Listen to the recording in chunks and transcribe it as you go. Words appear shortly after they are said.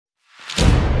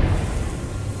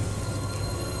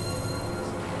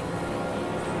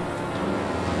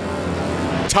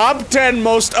Top 10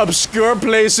 most obscure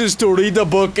places to read a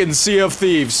book in Sea of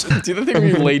Thieves. Do the thing where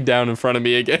you laid down in front of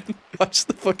me again? Watch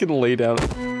the fucking lay down.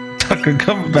 Tucker,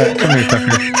 come back. Come here,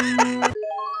 Tucker.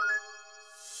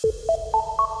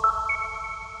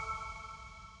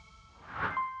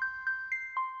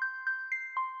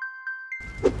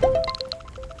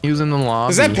 He was in the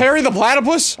lobby. Is that Perry the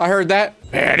platypus? I heard that.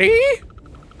 Perry?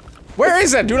 Where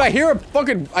is that, dude? I hear a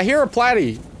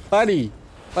platypus.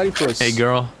 Hey,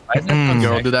 girl.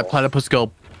 Girl, do that platypus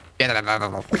go?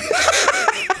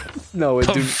 No, it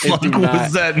do What not.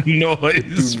 was that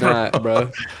noise, Do not,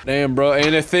 bro. Damn, bro.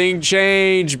 Ain't a thing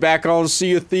changed. Back on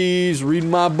Sea of Thieves, reading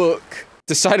my book.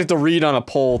 Decided to read on a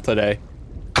poll today.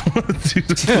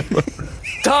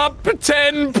 Top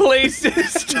 10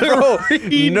 places to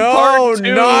read. No, part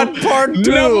 2. not part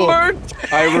 2. Number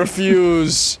 10. I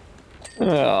refuse.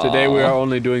 Aww. Today we are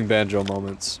only doing banjo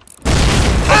moments.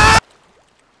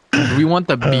 Do we want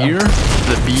the beer?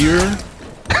 The beer?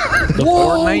 The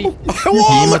Fortnite?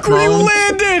 Whoa, look where you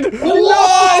landed!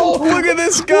 What? Look at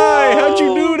this guy! How'd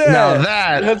you do that? Now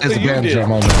that is a banjo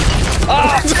moment.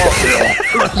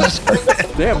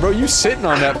 Damn, bro, you sitting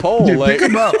on that pole. Dude, like, pick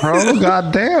him up, bro.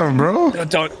 God damn, bro. No,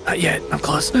 don't. Not yet. I'm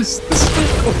close. This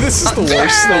is the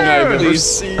worst thing I've ever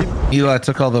seen. Eli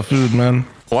took all the food, man.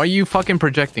 Why are you fucking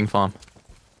projecting, Fom?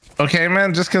 Okay,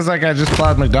 man, just because like I just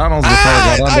plowed McDonald's before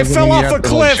I got on I doesn't fell mean you off a have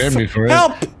to, like, shame me cliff! for it.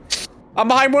 Help! I'm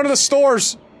behind one of the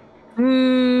stores.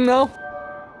 No.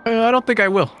 I don't think I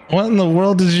will. What in the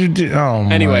world did you do? Oh,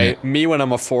 Anyway, me when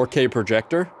I'm a 4K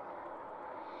projector.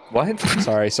 What?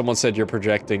 Sorry, someone said you're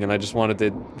projecting, and I just wanted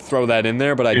to throw that in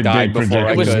there, but I You're died big before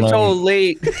I It was could. so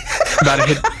late. About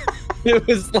to hit. It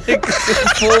was like a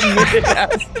full minute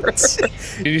after.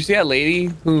 Did you see that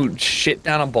lady who shit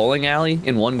down a bowling alley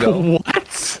in one go?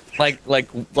 What? Like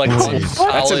That's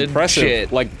solid impressive.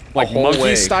 shit. Like whole monkey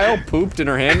way. style, pooped in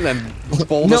her hand and then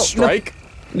bowled a strike.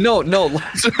 No,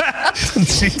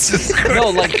 Jesus Christ. no,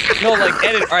 like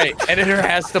edit. All right, editor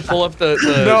has to pull up the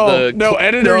No,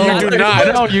 editor, you do not.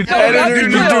 No, you don't. Editor, you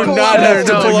do not have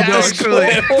to pull up this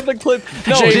clip. Pull the clip.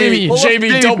 No,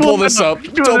 Jamie, don't pull this up.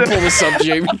 Don't pull this up,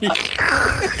 Jamie.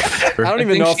 I don't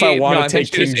even know if I want to take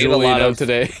King Julian out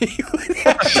today.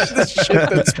 The shit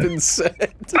that's been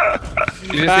said.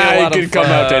 You can come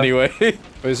out anyway. Wait,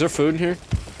 is there food in here?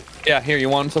 Yeah, here, you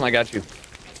want some? I got you.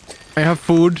 I have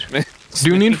food. Do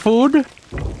you need food?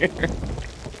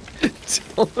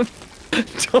 Don't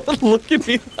look at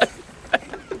me like that.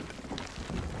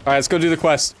 Alright, let's go do the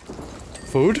quest.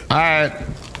 Food? Alright.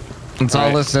 Let's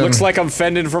all listen. Looks like I'm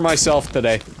fending for myself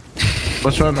today.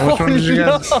 Which one did you get?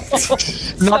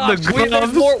 Not the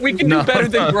grub. We can do better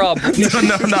than grub. No.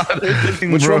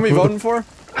 Which one we voting for?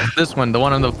 This one, the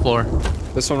one on the floor.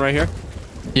 This one right here?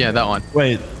 Yeah, that one.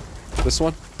 Wait. This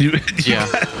one? Yeah.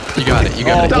 You got it. You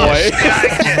got it. Oh boy.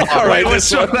 Alright,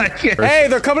 this one. Hey,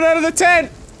 they're coming out of the tent!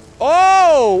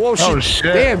 Oh! Whoa, shit.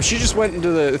 Damn, she just went into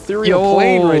the ethereal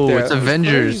plane right there. It's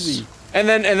Avengers. Crazy. And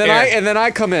then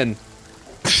I come in.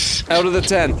 Out of the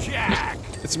tent.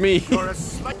 It's me.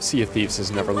 Sea of Thieves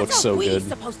has never looked so good.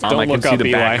 Don't I look can see up, the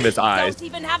Eli. back of his eyes. Don't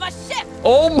even have a ship.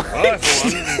 Oh my!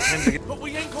 But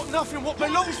we ain't got nothing what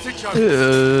belongs to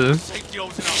Joe. Safety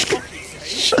holes in our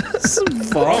pockets, eh?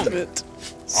 Vomit.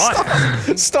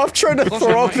 Stop trying to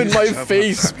throw up in my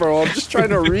face, bro. I'm just trying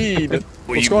to read.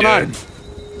 What's going on?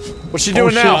 What's she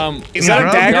doing now? Is that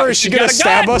a dagger? Is she gonna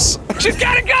stab us? She's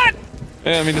got a gun!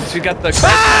 Yeah, I mean, she got the.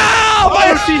 Oh,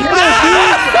 she hit us!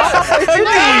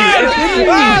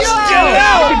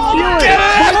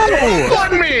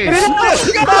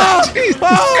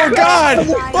 Oh God!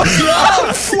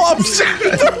 Flops!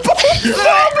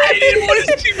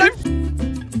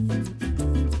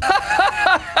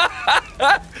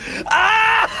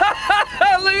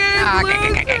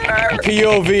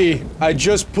 POV. I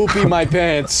just poopy my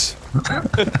pants.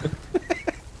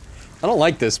 I don't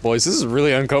like this, boys. This is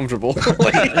really uncomfortable.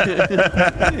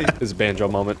 This is a banjo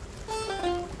moment.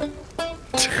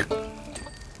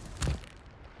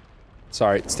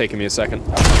 Sorry, it's taking me a second.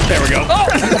 There we go.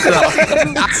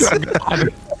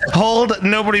 Hold,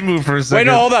 nobody move for a second. Wait,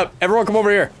 no, hold up. Everyone come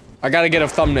over here. I gotta get a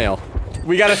thumbnail.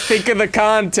 We gotta think of the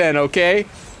content, okay?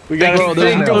 We gotta think of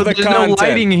the There's content. no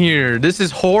lighting here. This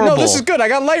is horrible. No, this is good. I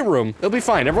got Lightroom. It'll be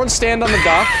fine. Everyone stand on the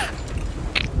dock.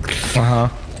 Uh-huh.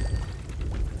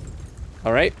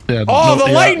 Alright. Yeah, Oh,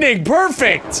 the lightning!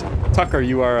 Perfect! Tucker,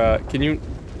 you are, can you...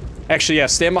 Actually, yeah,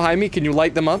 stand behind me. Can you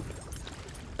light them up?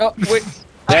 Oh, wait.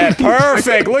 Yeah,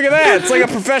 perfect! Look at that! It's like a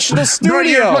professional studio! Bro,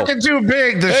 you're looking too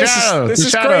big! The shadow! This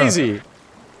is crazy!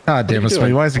 God damn it,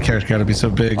 Smee. Why is the character gotta be so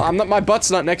big? I'm not, my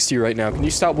butt's not next to you right now. Can you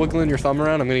stop wiggling your thumb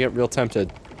around? I'm gonna get real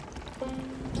tempted.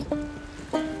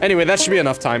 Anyway, that should be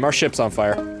enough time. Our ship's on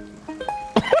fire.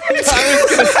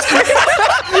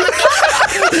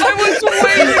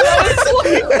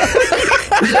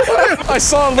 I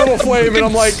saw a little flame and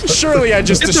I'm like, surely I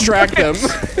just distract them.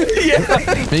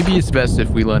 Yeah. Maybe it's best if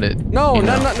we let it. No,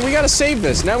 we gotta save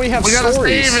this. Now we have stories. We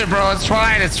gotta save it, bro. It's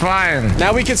fine. It's fine.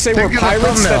 Now we can say we're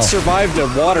pirates that survived a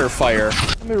water fire.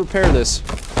 Let me repair this.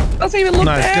 Doesn't even look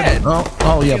bad.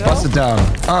 Oh yeah, bust it down.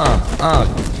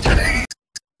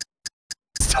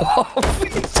 Stop.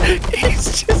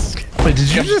 He's just. Wait,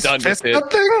 did you just fist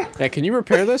that thing? Yeah, can you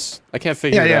repair this? I can't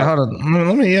figure it out. Yeah, hold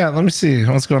on. Let me see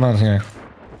what's going on here.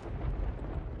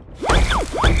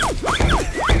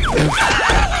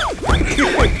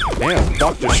 Damn,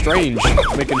 Doctor Strange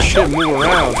making shit move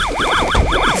around.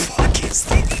 What the fuck is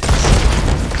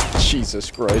that?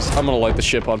 Jesus Christ. I'm gonna light the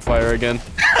ship on fire again.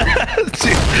 I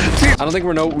don't think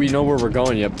we know where we're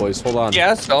going yet, boys. Hold on.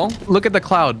 Yeah, so. Look at the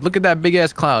cloud. Look at that big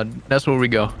ass cloud. That's where we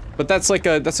go. But that's like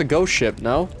that's a ghost ship,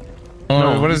 no?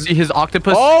 No, what is his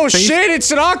octopus? Oh shit,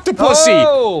 it's an octopusy!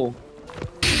 Oh!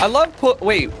 I love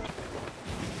wait.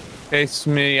 Okay,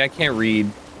 Smitty, I can't read.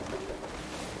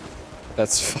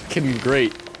 That's fucking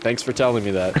great. Thanks for telling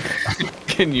me that.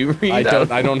 Can you read?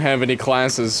 I don't have any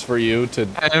classes for you to.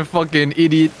 That fucking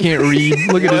idiot can't read.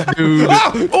 Look at this dude.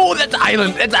 Oh, that's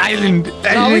island. That's island.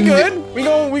 No, we good.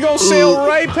 We go sail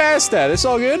right past that. It's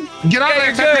all good. Get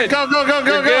out there. Go.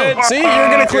 See, you're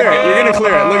gonna clear it. You're gonna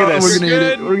clear it. Look at this. We're gonna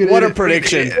hit it. What a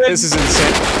prediction. This is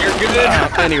insane. You're good.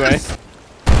 Anyway.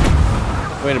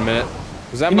 Wait a minute.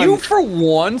 Was that Can you for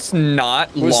once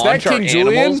not launch our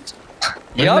animals?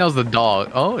 Yep. That was the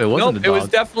dog. Oh, it wasn't the dog. It was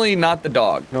definitely not the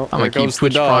dog. Nope, I'm gonna keep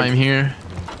Twitch Prime here.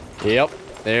 Yep.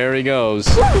 There he goes.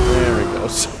 There he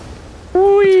goes.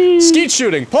 Whee. Skeet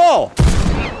shooting. Paul!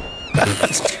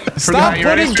 Stop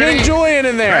putting King Julian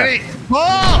in there. Ready?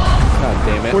 God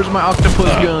damn it. Where's my octopus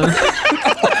gun?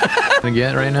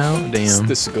 Again right now? Damn.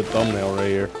 This is a good thumbnail right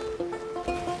here.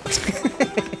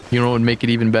 You know what would make it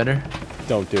even better?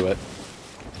 Don't do it.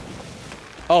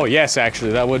 Oh, yes,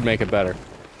 actually. That would make it better.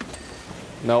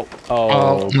 Nope.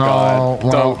 Oh, no. God.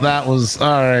 Well, that was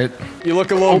alright. You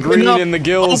look a little green in the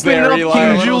gills there, Eli.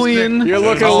 King Julian. You're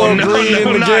looking a little green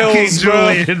in the gills,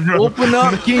 bro. Open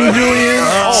up, King Julian.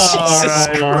 Jesus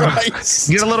Christ.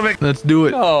 Get a little bit. Let's do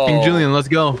it. Oh. King Julian, let's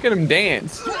go. Look at him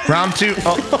dance. Round 2.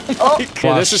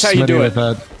 Okay, this is how you do it.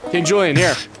 King Julian,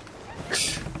 here.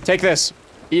 Take this.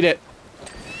 Eat it.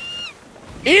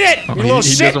 Eat it, you little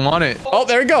shit! He doesn't want it. Oh,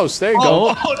 there he goes. There you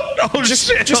go.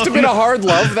 Just a bit of hard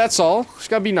love, that's all.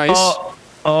 Just gotta be nice.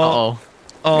 Oh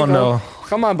no.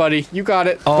 Come on, buddy. You got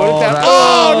it. Oh, put it down.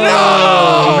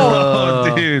 Oh,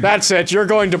 no! Dude. That's it. You're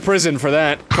going to prison for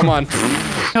that. Come on.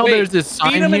 Hell, there's this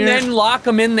sign feed him here. and then lock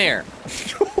him in there.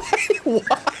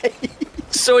 Why?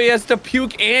 So he has to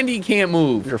puke and he can't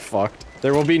move. You're fucked.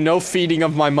 There will be no feeding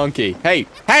of my monkey. Hey!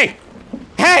 Hey!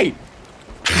 Hey!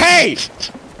 Hey!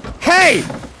 Hey!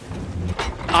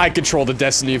 I control the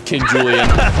destiny of King Julian.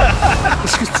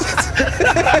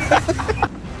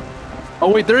 Oh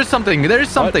wait, there is something. There is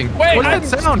something. Wait, what did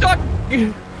that sound? Stuck.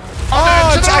 Oh,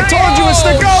 I told you it's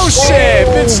the ghost ship!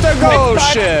 It's the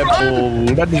ghost ship! Oh,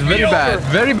 that is very bad.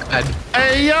 Very bad.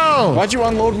 Hey, yo! Why'd you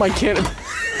unload my cannon?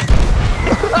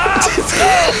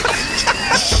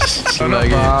 No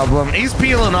problem. He's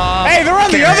peeling off. Hey, they're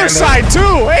on the other side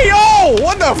too! Hey, yo!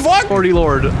 What the fuck? Lordy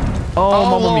Lord. Oh,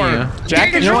 Mamma Lord. Mia.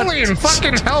 Jack, King Julian,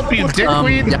 fucking help you,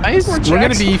 dickweed. Guys, we're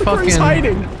gonna be fucking. He's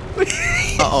hiding.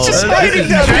 Uh-oh. Just hiding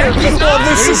down here. Oh,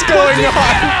 this is going on.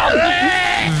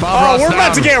 Oh, we're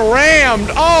about to get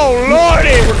rammed. Oh,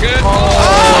 lordy. We're good.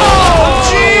 Oh,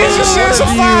 Jesus, there's a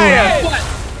fire.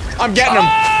 I'm getting him.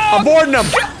 I'm boarding him.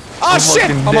 Oh,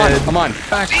 shit. I'm on.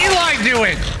 Eli, do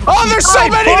it. Oh, there's so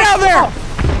many down there.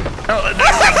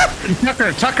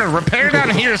 Tucker, repair down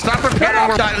here. Stop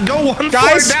repairing. Go one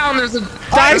floor down. There's a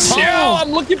guys. Oh,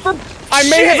 I'm looking for. I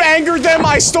may have angered them.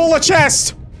 I stole a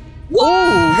chest.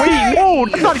 Whoa! Wait, no,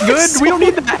 that's not good. We don't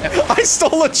need that. I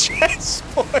stole a chest.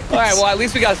 Boys. All right, well, at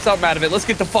least we got something out of it. Let's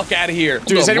get the fuck out of here.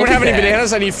 Dude, does anyone have any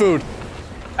bananas? I need food.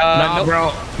 No, nope.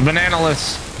 bro.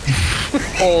 Bananaless.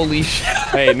 Holy shit.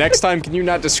 Hey, next time, can you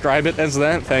not describe it as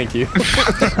that? Thank you. We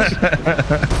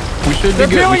should be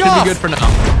good. We should be good for now.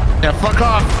 Yeah, fuck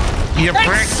off. You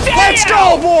prick. Let's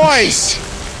go, boys!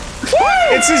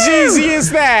 It's as easy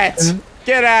as that.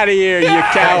 Get out of here, you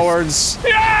cowards.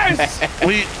 Yes!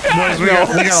 We got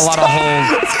a lot of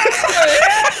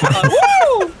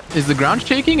holes. Is the ground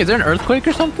shaking? Is there an earthquake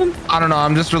or something? I don't know.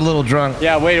 I'm just a little drunk.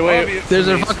 Yeah, wait. There's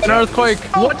a fucking earthquake.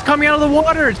 What's coming out of the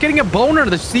water? It's getting a boner.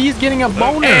 The sea's getting a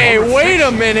boner. Hey, wait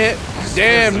a minute.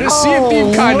 Damn, this Sea of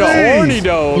Thieves kind of horny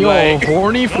though. Yo, Like,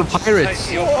 horny for pirates.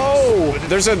 whoa,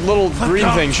 there's a little green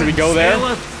thing. Should we go there?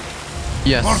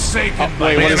 Yes. Wait,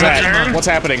 what is that? What's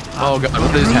happening? Oh god,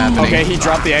 what is happening? Okay, he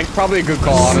dropped the anchor. Probably a good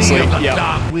call, honestly.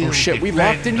 Yeah. Oh shit, we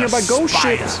locked in here by ghost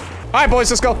ships. All right,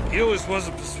 boys, let's go. Yours was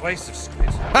a persuasive squid.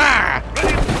 Ah!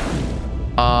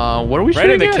 What are we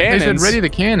Ready shooting the at? They said cannons. ready the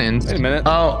cannons. Wait a minute.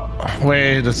 Oh,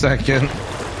 wait a second.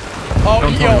 Oh,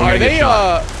 Don't yo, tell me we're are gonna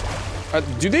they,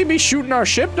 get do they be shooting our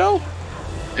ship, though?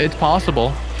 It's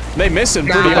possible. They missing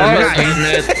Nah, pretty they're not hard.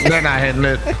 hitting it. They're not hitting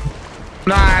it.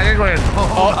 Nah, I think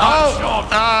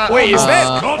we're. Wait, is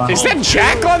that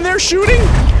Jack on there shooting?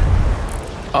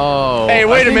 Oh. Hey,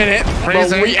 wait a I think- minute.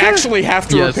 But we actually have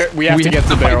to Yes, repair. We have to get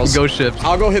the fight barrels. ghost ships.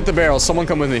 I'll go hit the barrels. Someone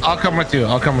come with me. I'll come with you.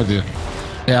 I'll come with you.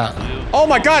 Yeah. Oh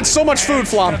my God, so much food,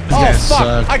 Flom. Oh Yes,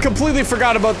 fuck! I completely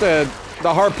forgot about the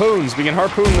harpoons. We can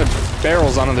harpoon the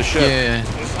barrels onto the ship. Yeah.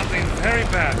 There's something very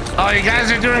bad. Oh, you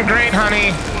guys are doing great,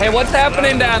 honey. Hey, what's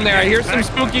happening down there? I hear some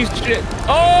spooky shit.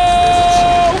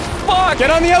 Oh, fuck!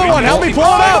 Get on the other one. Help me pull it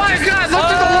Oh up. my God! Look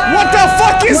to the left. What the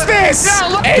fuck is this? Yeah,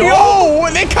 look Hey yo,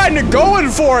 they kind of going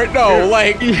for it though.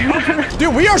 Like,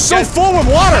 dude, we are so full with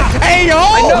water. Hey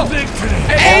yo!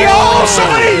 Hey yo!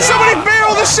 Somebody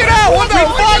bail this shit out. What the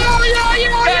fuck?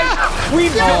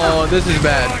 Oh, this is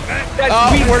bad.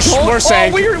 We're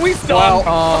sank. We stopped.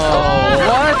 Oh,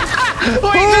 what? The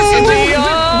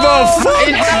fuck?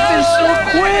 It happened so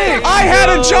quick. I had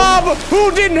a job.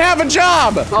 Who didn't have a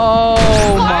job? Oh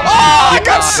my. Oh, I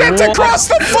got sent across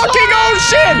the fucking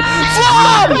ocean!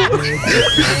 Flom!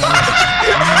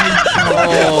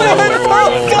 What the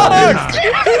fuck?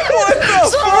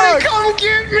 Come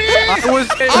get me!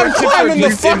 I'm climbing the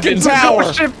fucking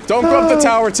tower. Don't go up the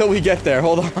tower till we get there.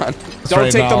 Hold on. Don't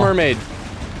right, take the Val. mermaid.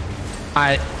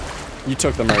 You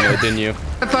took the mermaid, didn't you?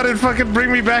 I thought it'd fucking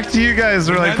bring me back to you guys,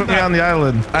 or like put me on the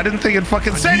island. I didn't think it'd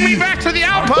fucking send me back to the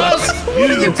outpost.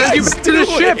 It sent you back to the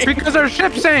ship because our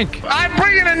ship sank. I'm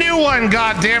bringing a new one.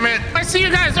 God damn it! I see you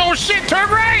guys. Oh shit! Turn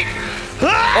right. Oh,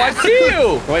 I see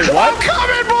you. Wait, I'm what?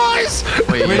 coming, boys.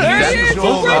 Wait, There that's he is.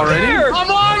 already? There.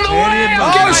 I'm on the way.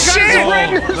 Oh,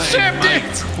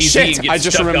 Shit! Shit, I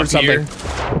just remembered something.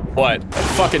 What?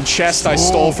 Fucking chest I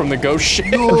stole from the ghost ship.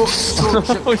 Oh,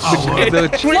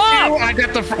 shit. Flop! I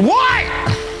got the what?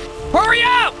 Hurry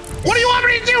up! What do you want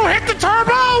me to do? Hit the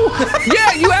turbo?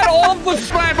 Yeah, you had all the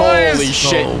My boys. Holy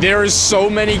shit, there is so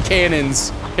many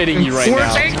cannons hitting you right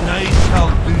now.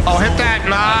 Oh, hit that!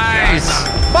 Nice.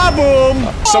 Ba-boom!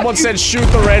 Someone said shoot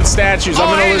the red statues. I'm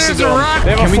gonna hey, listen to there's a them. rock. They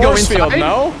have Can a we go force field, inside?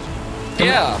 no?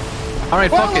 Yeah. All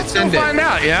right, Well, fuck it, let's go send it. find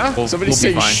out. Yeah. Somebody We'll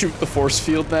say be fine. shoot the force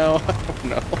field now. I don't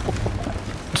know.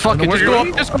 Fuck it, Where just you- go up,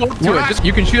 just go up to it. Just,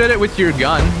 you can shoot at it with your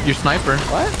gun, your sniper.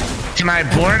 What? Can I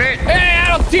board it? Hey,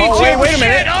 I'll teach Oh, you. wait a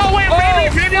minute. Oh wait,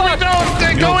 maybe we don't.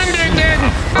 Then go in there then.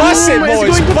 Bus it, it's boys,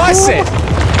 going to bus pull. it!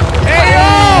 Hey, yo!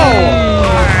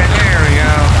 All right, there we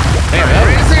go. Damn,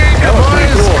 that was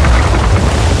pretty cool.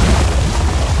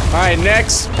 Alright,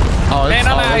 next. Oh, Man,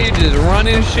 I'm out here just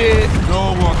running shit. We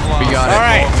got it. All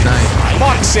right. Nice.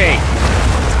 Fuck's sake.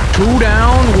 2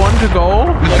 down, 1 to go.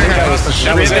 That was it,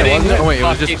 wasn't it? Oh wait, it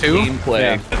was just 2?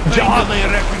 Gameplay.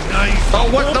 Oh,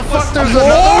 what the fuck? There's More?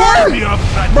 another one.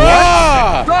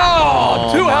 Bruh!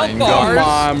 Oh, 2 my health Come bars.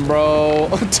 on, bro.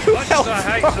 2 health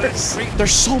bars.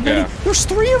 There's so many. There's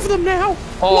 3 of them now.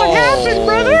 What happened,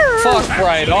 brother? Fuck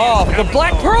right off. The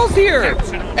Black Pearl's here.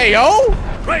 Hey, yo!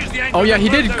 Oh yeah, he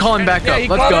did call him back Yeah, up. he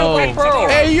Let's called out Black go. Pearl.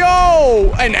 Hey,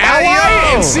 yo! An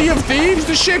ally yo! in Sea of Thieves?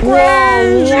 The shit Whoa,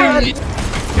 crazy! what?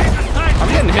 I'm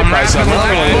getting hit by something.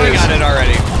 I don't know what We it is. got it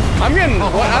already. I'm getting.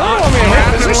 What? I don't know what I'm getting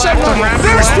hit. Is there something? I'm wrapping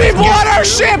There's left. people on our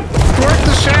ship! Work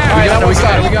the shaft. Alright, that We one's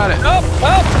got it, done. we got it.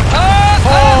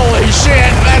 Holy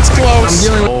shit, that's close.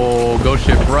 Oh, ghost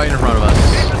ship right in front of us.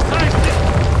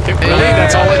 Really?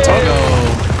 That's all it took? Go.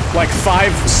 Like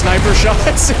 5 sniper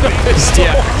shots in a pistol?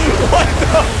 Yeah. What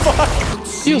the fuck?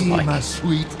 Feels like my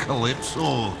sweet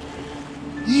Calypso,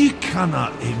 you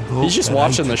cannot invoke He's just the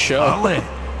watching right the show. alley,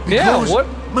 Yeah, because, what?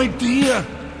 my dear,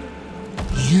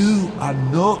 you are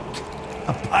not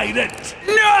a pirate.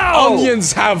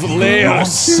 Onions have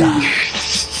layers.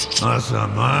 As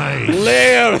am I.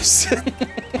 Layers.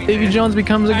 Davy Jones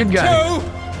becomes a good guy.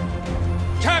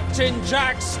 Captain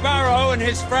Jack Sparrow and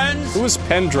his friends Who is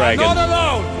Pendragon? not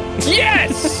alone.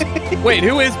 Yes. Wait,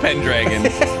 who is Pendragon? The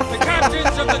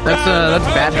captains of the That's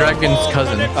Bad Dragon's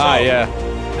cousin. Ah, yeah.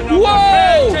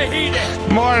 Whoa!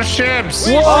 More ships.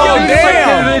 Oh,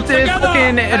 damn! It's a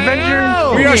fucking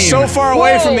adventure. We are game. so far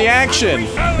away from the action.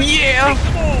 Yeah.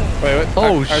 Wait, what?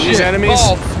 Oh, Are these shit. enemies?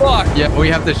 Oh fuck. Yeah, we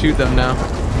have to shoot them now.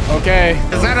 Okay.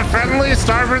 Is that a friendly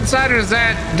starboard side or is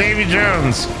that Davy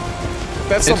Jones?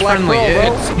 That's the It's Black friendly. Pearl, bro.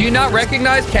 It's- Do you not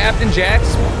recognize Captain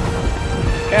Jax?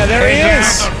 Yeah, there he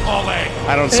is.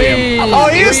 I don't see him. Oh,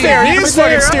 he is there. He is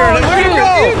fucking steering it. Look at him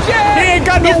go. He ain't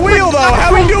got no wheel, though.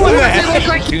 How we doing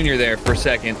that? Junior there for a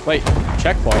second. Wait,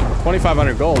 checkpoint.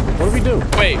 2,500 gold. What do we do?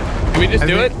 Wait, can we just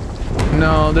do it?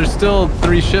 No, there's still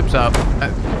 3 ships up.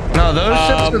 No, those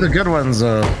ships are the good ones.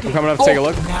 I'm coming up to take a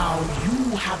look. Now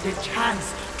you have the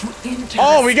chance to enter.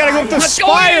 Oh, we gotta go up the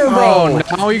spire, Oh,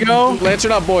 bro. now we go.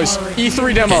 Lantern up, boys.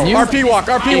 E3 demo. Can you- RP walk.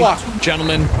 RP walk.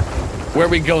 Gentlemen, where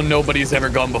we go, nobody's ever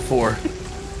gone before.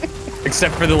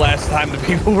 Except for the last time the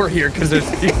people were here, because there's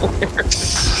people here.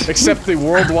 Except the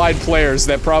worldwide players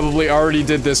that probably already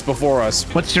did this before us.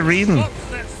 What you reading?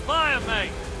 That spire, mate.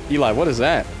 Eli, what is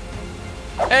that?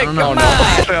 Hey, don't come know.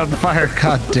 on! On fire,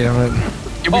 god damn it.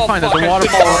 You'll be Oh, fine. There's fuck, a I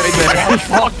waterfall right there.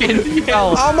 Fucking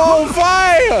hell. I'm on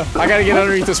fire! I gotta get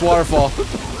underneath this waterfall.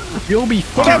 You'll be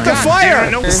Put fine. out the fire!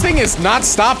 This thing is not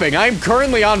stopping. I'm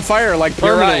currently on fire, like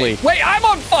You're permanently. right. Wait, I'm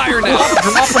on fire now!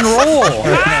 Drop and roll.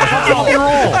 Drop and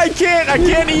roll. I can't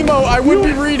emote. I would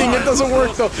be reading. It doesn't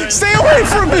work though. Stay away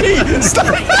from me!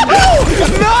 Stop!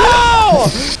 No!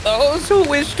 Those who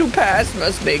wish to pass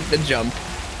must make the jump.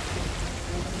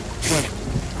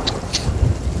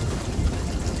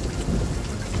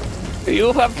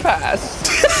 You have passed.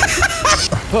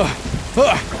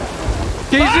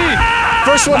 KZ.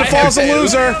 First one to fall is a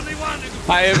loser.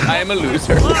 I am a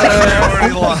loser.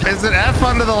 Is it F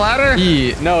under the ladder?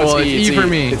 E. No, it's well, E. It's E for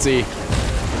me. It's E.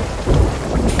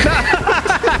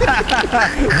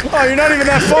 Oh, you're not even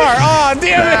that far. Oh,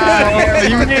 damn it!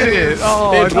 You made it.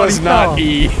 Oh, I It thought was he not fell.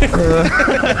 E.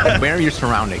 Where are your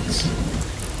surroundings?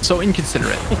 So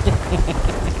inconsiderate.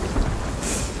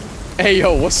 Hey,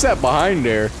 yo, what's that behind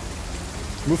there?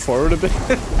 Move forward a bit.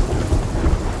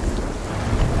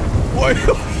 What?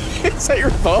 Is that your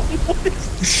thumb?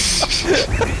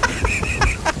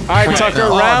 Alright, Tucker,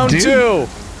 round dude. 2.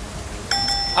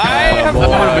 I have boy. It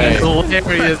would have been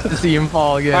hilarious to see him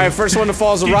fall again. Alright, first one to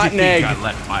fall is a rotten egg. I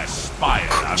let my spire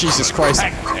Jesus Christ.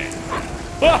 Hey,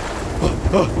 yo,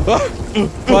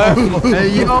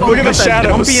 Look at the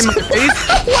shadows. Don't be in my face.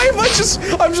 Why am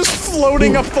I'm just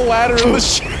floating up the ladder in the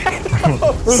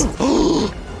shadows.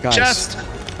 Guys, Chest.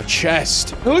 a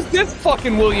chest. Who's this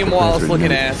fucking William Wallace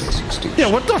looking ass? Yeah,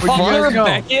 what the Father of go?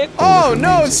 Beckett? Oh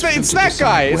no, it's that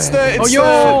guy. It's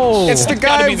the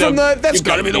guy from the. That's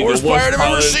gotta be the worst pirate I've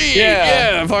ever seen.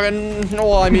 Yeah, fucking.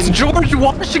 Well, I mean, George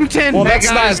Washington. well, That that's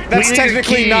guy's not. That's bleeding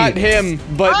technically key. not him,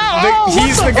 but Oh,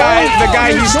 he's the guy. The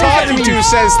guy he's talking to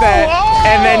says that,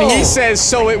 and then he says,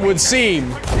 "So it would seem."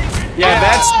 Yeah,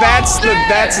 that's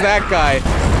that guy.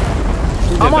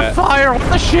 Who did I'm on that? fire. What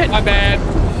the shit? My bad.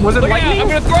 Was it Look out, lightning? I'm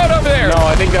gonna throw it over there. No,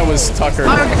 I think that was Tucker.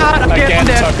 Oh God, I'm Again,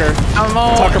 dead. Tucker. I'm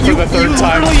all, Tucker for the third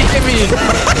time. You literally hit me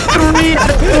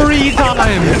three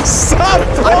times. Stop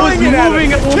throwing it at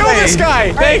moving him. it Kill away. this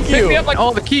guy. Thank Pick me you. up like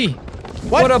Oh, the key.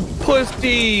 what a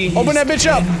pussy. Open that bitch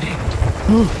up.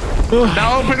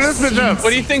 Now open this bitch up.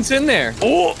 What do you think's in there?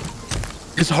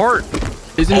 His heart.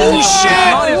 Isn't Holy it? shit!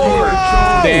 Not his heart.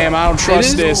 Damn, I don't trust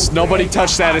is- this. Nobody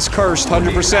touch that. It's cursed,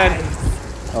 100%.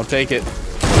 I'll take it.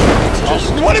 Oh,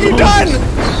 what have you done?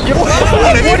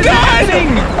 What have you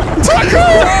done? Tucker!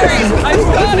 I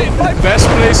got it. My Best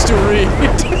place to read.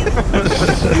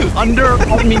 Under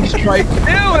lightning strike.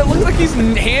 Ew, it looks like he's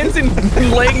hands and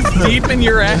legs deep in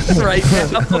your ass right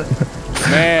now.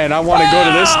 Man, I want to go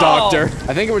to this doctor.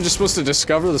 I think we're just supposed to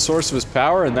discover the source of his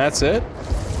power, and that's it?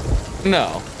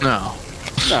 No. No.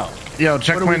 No. Yo,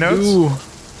 check What do my we notes. do?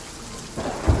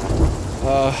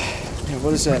 Yeah,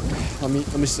 what is that?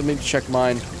 Let me check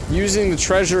mine. Using the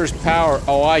treasure's power.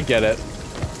 Oh, I get it.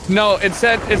 No, it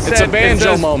said It's a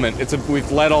banjo moment.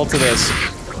 We've led all to this.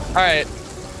 Alright.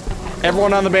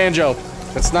 Everyone on the banjo.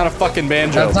 That's not a fucking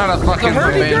banjo. That's not a fucking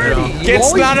banjo.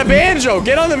 It's not a banjo.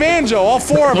 Get on the banjo. All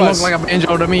 4 of It us. looks like a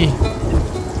banjo to me.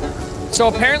 So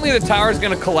apparently the tower's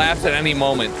gonna collapse at any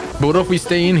moment. But what if we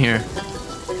stay in here?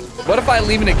 What if I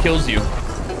leave and it kills you?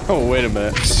 Oh, wait a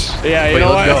minute. Yeah, you Wait,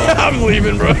 know what? let's go. I'm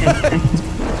leaving, bro.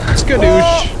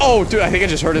 Skadoosh. Oh, dude, I think I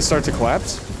just heard it start to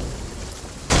collapse.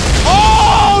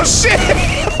 Oh, shit!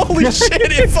 Holy shit,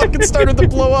 it fucking started to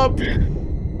blow up.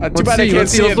 Too bad I can't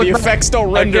see it. The effects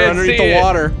don't render can't underneath see the it.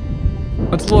 water.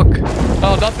 Let's look.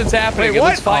 Oh, nothing's happening. Wait, It what?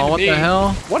 looks fine Oh, to what me. the hell?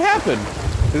 What happened?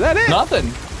 Is that it?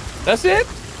 Nothing. That's it.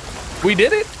 We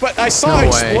did it. But I saw No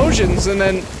way. explosions and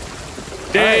then...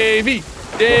 Davey.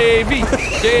 Davey.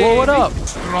 Davey. Well, what up?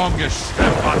 Strongest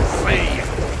step unseen.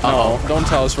 Oh, don't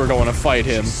tell us we're going to fight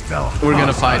him. We're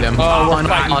gonna fight him. Oh, we're Final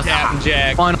fighting boss. Captain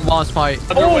Jack. Final boss fight.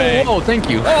 Underway. Oh, thank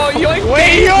you. Oh, yoink.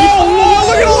 Wait, yo! Whoa,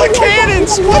 look at all the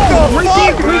cannons! What the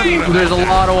fuck? There's a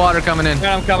lot of water coming in.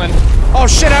 Yeah, I'm coming. Oh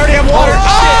shit, I already have water.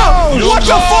 Oh, shit. what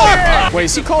the fuck? Wait,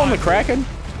 is he calling the Kraken?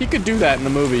 He could do that in the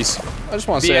movies. I just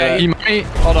want to say that. He might.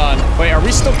 Hold on. Wait, are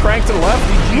we still cranked to the left?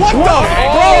 What the?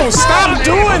 Bro, stop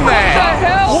doing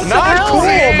that. What the Not hell? cool,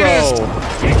 bro.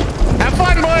 Have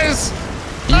fun, boys.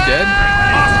 He dead?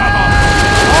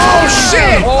 Oh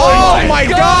shit! Oh my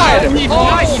god! He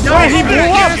died. Wait, he blew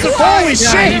up! Holy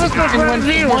shit!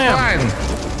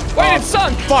 Wait, it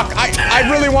sunk. Fuck! I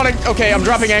really want to. Okay, I'm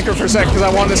dropping anchor for a sec because I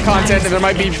want this content and there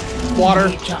might be water.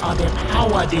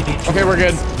 Okay, we're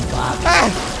good. Ah!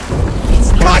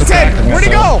 Content! Where'd he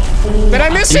go? Did I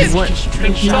miss it?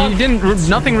 He didn't.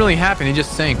 Nothing really happened. He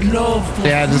just sank.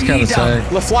 Yeah, just kind of sank.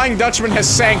 The Flying Dutchman has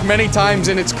sank many times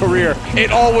in its career.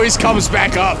 It always comes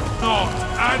back up.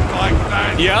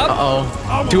 Yep.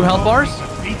 Uh-oh. 2 health bars?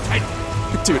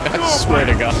 Dude, I swear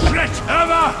to God.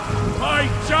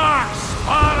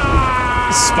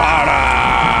 Sparta!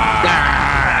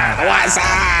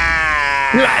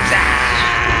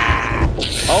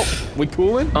 Oh, we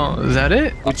coolin'? Oh, is that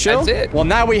it? We chill? That's it. Well,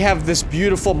 now we have this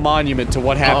beautiful monument to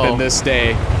what happened this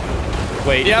day.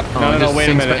 Wait. Yep. No, just wait a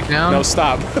sinks minute. back down? No,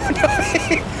 stop.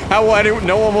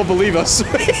 No one will believe us.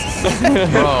 Bro.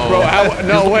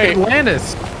 No, wait.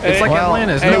 Atlantis. It's like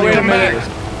Atlantis. Hey, No, wait a come back. minute.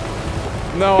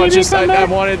 No, I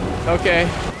wanted, okay.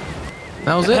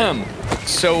 That was it?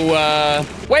 So,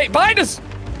 wait, behind us!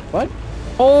 What?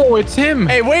 Oh, it's him.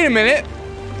 Hey, wait a minute.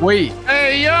 Wait.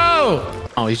 Hey, yo!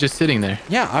 Oh, he's just sitting there.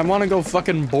 Yeah, I want to go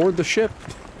fucking board the ship.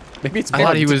 Maybe it's I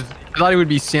thought he would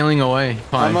be sailing away. I'm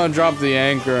Fine. gonna drop the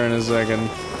anchor in a second.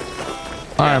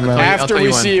 Alright, man. After tell we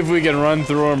you when. see if we can run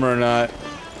through them or not.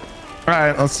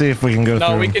 Alright, let's see if we can go through.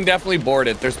 No, we can definitely board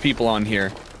it. There's people on here.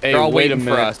 Hey, They're all wait a waiting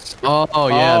for minute. us. Oh,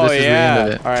 yeah, this is the end of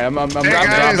it. All right, I'm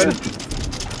guys.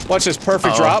 dropping. Watch this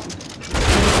perfect drop.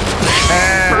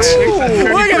 And Ooh,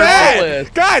 look at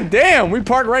that! God damn, we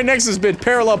parked right next to this bit.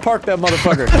 Parallel park that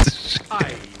motherfucker.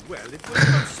 Aye, well, it was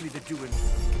mostly the doing.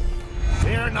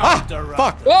 Fair enough,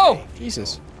 Fuck. Whoa!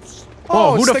 Jesus.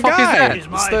 Whoa, it's who the fuck is guy. that?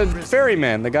 It's the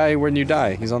ferryman, the guy when you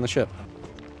die. He's on the ship.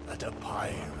 The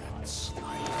pirates.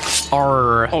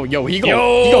 Arr. Oh, yo, he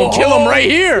gonna kill him right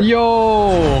here. Yo.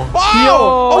 Oh,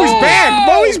 oh, he's back.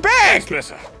 Oh, he's back.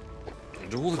 Better.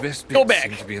 And all the best bits Go back.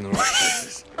 seem to be in the right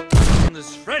places. On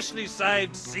this freshly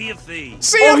saved Sea of Thieves.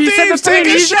 Sea of he said Thieves, the thing,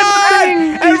 take a he said the shot. thing. He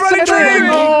Everybody said the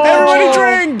drink. thing. Everybody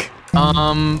drink.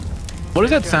 What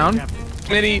does that sound?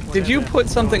 Smitty, did you put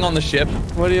something on the ship?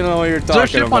 What do you know what you're Is our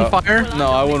talking ship about? on fire? No,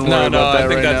 I wouldn't worry about that I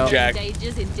think right now.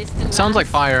 that's Jack. Sounds like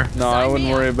fire. No, I wouldn't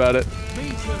worry about it.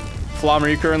 Flom, are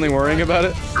you currently worrying about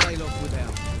it?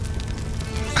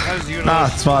 nah,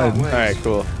 it's fine. All right,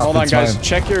 cool. Hold on, It's guys. fine.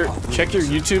 Check your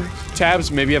YouTube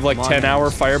tabs. Maybe you have like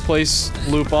 10-hour fireplace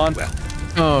loop on.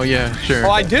 Oh, yeah, sure.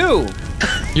 Oh, I do.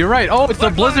 You're right. Oh, it's a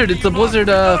blizzard. It's a blizzard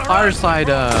fireside.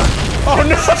 Oh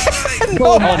no!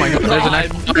 Oh my god, there's an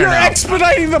actual fire You're now.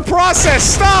 expediting the process.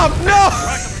 Stop! No!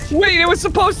 Wait, it was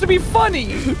supposed to be funny.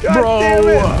 God damn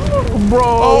it. Bro,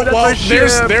 Oh that's well, our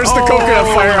there's ship. the coconut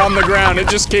fire on the ground. It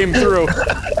just came through,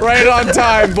 right on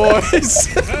time, boys.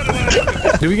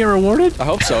 Do we get rewarded? I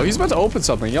hope so. He's about to open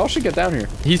something. Y'all should get down here.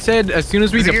 He said as soon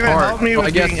as we Is he gonna depart. help me so with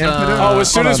I guess. being impotent? Oh,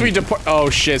 as soon hold as on. we depart. Oh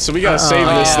shit! So we gotta save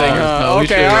this thing, huh? no, we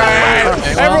Okay, should- all right.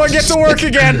 Okay, well- Everyone get to work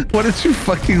again. What did you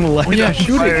fucking light Oh, yeah, on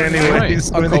shoot it. fire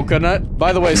anyways? A coconut.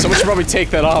 By the way, someone should probably take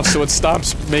that off so it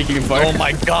stops making fire. Oh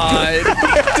my god. We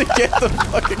have to get the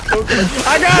fucking coconut.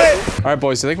 I got it. All right,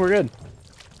 boys. I think we're good.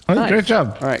 Oh, great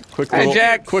job. All right, quick Hey, little,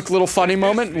 Jack. quick little funny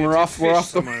moment. And we're off. We're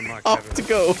off to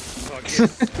go.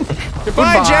 Goodbye,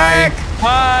 Goodbye. Jack.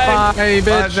 Hi. Hey, Bye,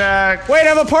 bitch. Jack. Wait,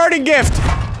 I have a party gift.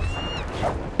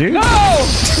 Dude. No!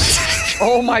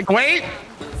 Oh my. Wait.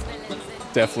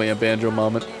 Definitely a banjo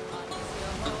moment.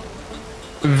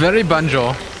 Very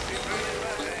banjo.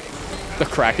 The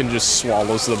Kraken just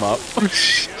swallows them up.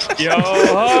 Yo.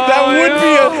 That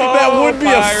would be a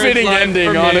Pirates fitting life ending,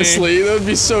 for me. honestly. That would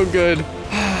be so good.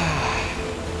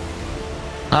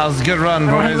 That was a good run,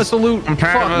 I don't have a boys. salute. I'm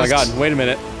proud Fuck. of Oh my us. god, wait a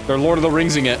minute. They're Lord of the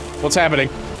Ringsing it. What's happening?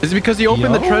 Is it because he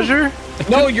opened the Yo. treasure?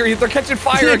 No, they're catching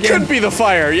fire It again. could be the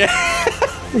fire, yeah.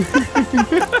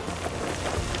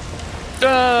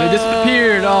 They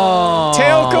disappeared. Oh.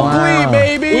 Tail complete, wow.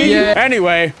 baby. Yeah.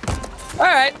 Anyway, All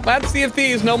right, that's Sea of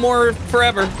Thieves. No more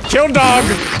forever. kill dog.